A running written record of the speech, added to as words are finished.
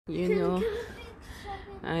You know,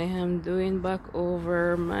 I am doing back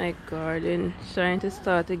over my garden, trying to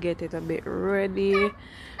start to get it a bit ready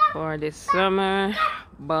for the summer,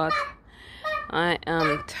 but I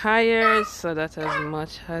am tired, so that's as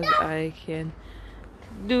much as I can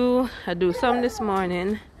do. I do some this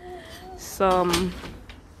morning, some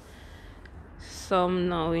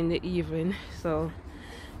now in the evening. So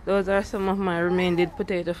those are some of my remaining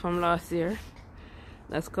potato from last year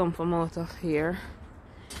that's come from out of here.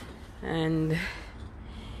 And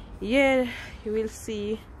yeah, you will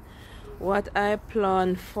see what I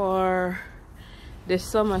plan for the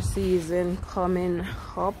summer season coming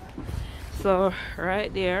up. So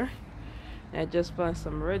right there, I just plant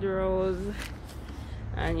some red rose,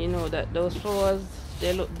 and you know that those flowers,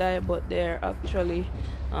 they look die, but they're actually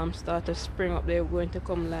start to spring up. They're going to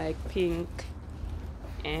come like pink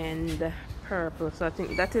and purple. So I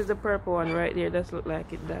think that is the purple one right there. That's look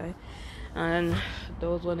like it died. And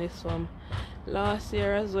those one is from last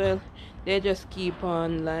year as well. They just keep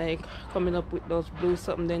on like coming up with those blue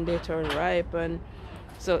something, then they turn ripe, and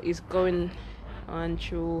so it's going on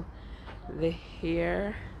through the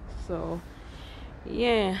hair. So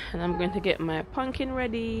yeah, and I'm going to get my pumpkin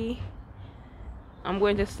ready. I'm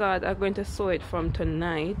going to sow it from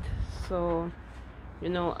tonight. So you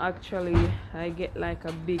know, actually I get like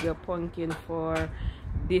a bigger pumpkin for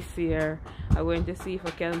this year. I'm going to see if I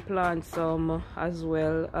can plant some as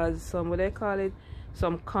well as some, what do they call it,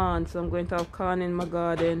 some corn. So I'm going to have corn in my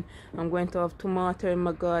garden. I'm going to have tomato in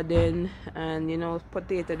my garden, and you know,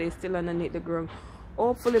 potato, they still underneath the ground.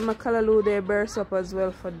 Hopefully my callaloo, they burst up as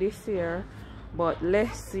well for this year, but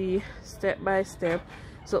let's see step by step.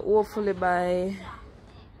 So hopefully by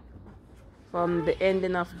from the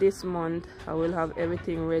ending of this month I will have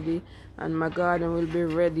everything ready, and my garden will be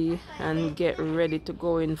ready and get ready to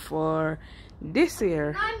go in for this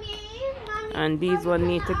year. And these one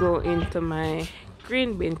need to go into my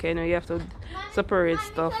green bin, because you know you have to separate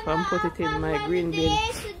stuff and put it in my green bin.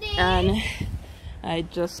 And I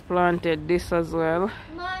just planted this as well.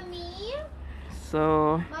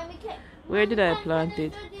 So where did I plant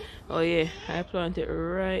it? Oh yeah, I planted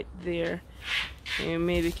right there. You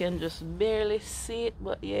maybe can just barely see it,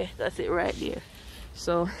 but yeah, that's it right there.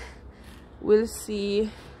 So we'll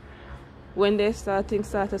see when they start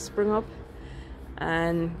to spring up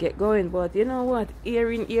and get going. But you know what,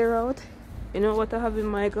 year in year out, you know what I have in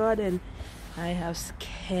my garden? I have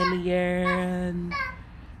scallion.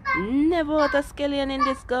 Never out a scallion in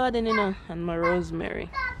this garden, you know. And my rosemary,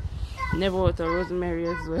 never out a rosemary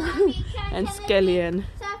as well. And scallion.